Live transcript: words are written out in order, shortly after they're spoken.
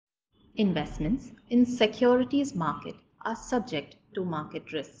Investments in securities market are subject to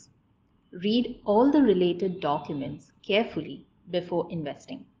market risks. Read all the related documents carefully before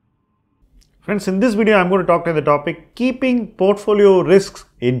investing. Friends, in this video, I'm going to talk to the topic keeping portfolio risks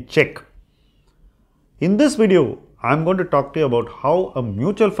in check. In this video, I'm going to talk to you about how a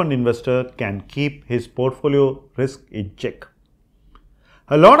mutual fund investor can keep his portfolio risk in check.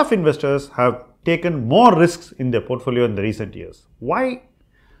 A lot of investors have taken more risks in their portfolio in the recent years. Why?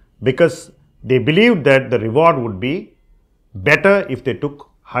 Because they believed that the reward would be better if they took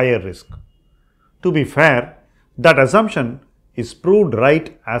higher risk. To be fair, that assumption is proved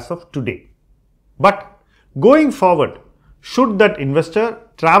right as of today. But going forward, should that investor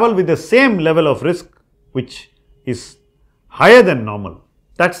travel with the same level of risk which is higher than normal?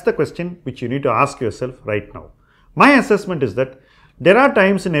 That's the question which you need to ask yourself right now. My assessment is that there are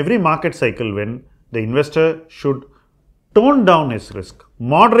times in every market cycle when the investor should tone down his risk,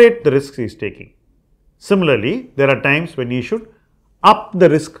 moderate the risks he is taking. Similarly, there are times when he should up the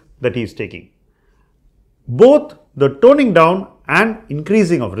risk that he is taking. Both the toning down and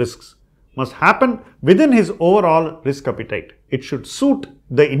increasing of risks must happen within his overall risk appetite. It should suit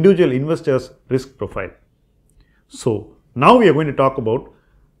the individual investor's risk profile. So, now we are going to talk about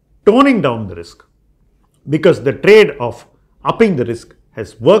toning down the risk, because the trade of upping the risk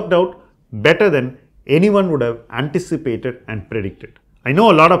has worked out better than anyone would have anticipated and predicted. I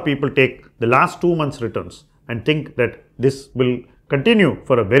know a lot of people take the last 2 months returns and think that this will continue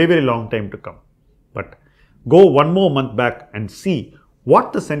for a very long time to come. But go one more month back and see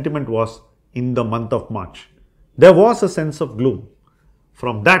what the sentiment was in the month of March. There was a sense of gloom.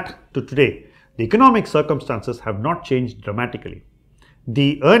 From that to today, the economic circumstances have not changed dramatically.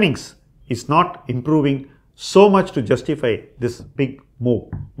 The earnings is not improving so much to justify this big move.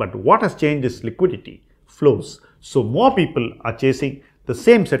 But what has changed is liquidity, flows. So more people are chasing the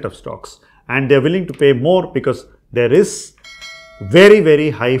same set of stocks and they are willing to pay more because there is very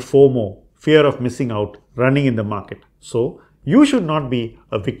high FOMO, fear of missing out, running in the market. So you should not be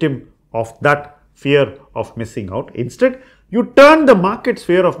a victim of that fear of missing out. Instead, you turn the market's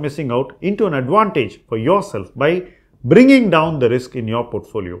fear of missing out into an advantage for yourself by bringing down the risk in your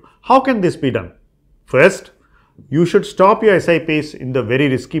portfolio. How can this be done? First, you should stop your SIPs in the very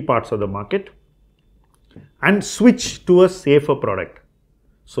risky parts of the market and switch to a safer product.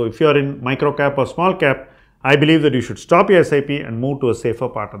 So if you are in micro cap or small cap, I believe that you should stop your SIP and move to a safer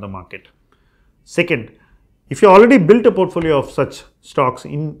part of the market. Second, if you already built a portfolio of such stocks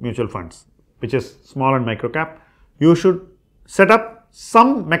in mutual funds, which is small and micro cap, you should set up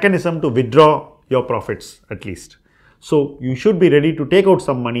some mechanism to withdraw your profits at least. So you should be ready to take out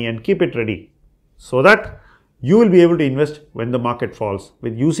some money and keep it ready so that you will be able to invest when the market falls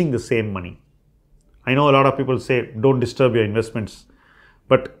with using the same money. I know a lot of people say don't disturb your investments,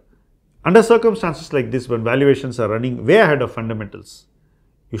 but under circumstances like this, when valuations are running way ahead of fundamentals,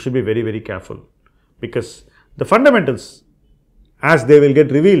 you should be very careful, because the fundamentals, as they will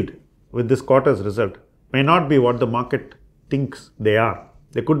get revealed with this quarter's result, may not be what the market thinks they are.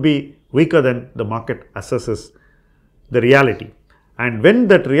 They could be weaker than the market assesses the reality. And when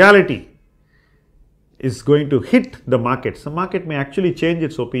that reality is going to hit the market may actually change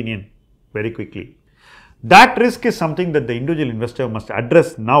its opinion very quickly. That risk is something that the individual investor must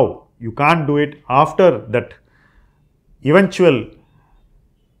address now. You can't do it after that eventual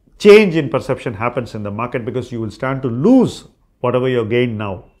change in perception happens in the market, because you will stand to lose whatever you gain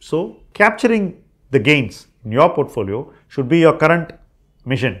now. So capturing the gains in your portfolio should be your current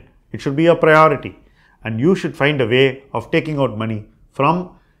mission. It should be a priority, and you should find a way of taking out money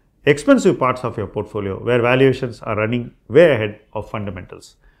from expensive parts of your portfolio where valuations are running way ahead of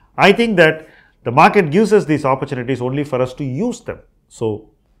fundamentals. I think that the market gives us these opportunities only for us to use them.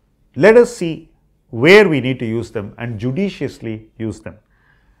 So let us see where we need to use them and judiciously use them.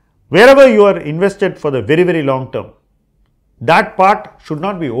 Wherever you are invested for the very long term, that part should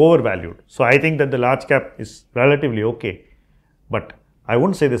not be overvalued. So I think that the large cap is relatively okay, but I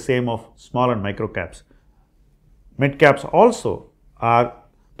wouldn't say the same of small and micro caps. Mid caps also are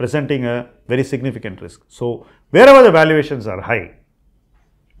presenting a very significant risk. So wherever the valuations are high,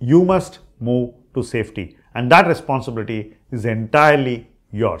 you must move to safety, and that responsibility is entirely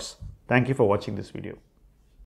yours. Thank you for watching this video.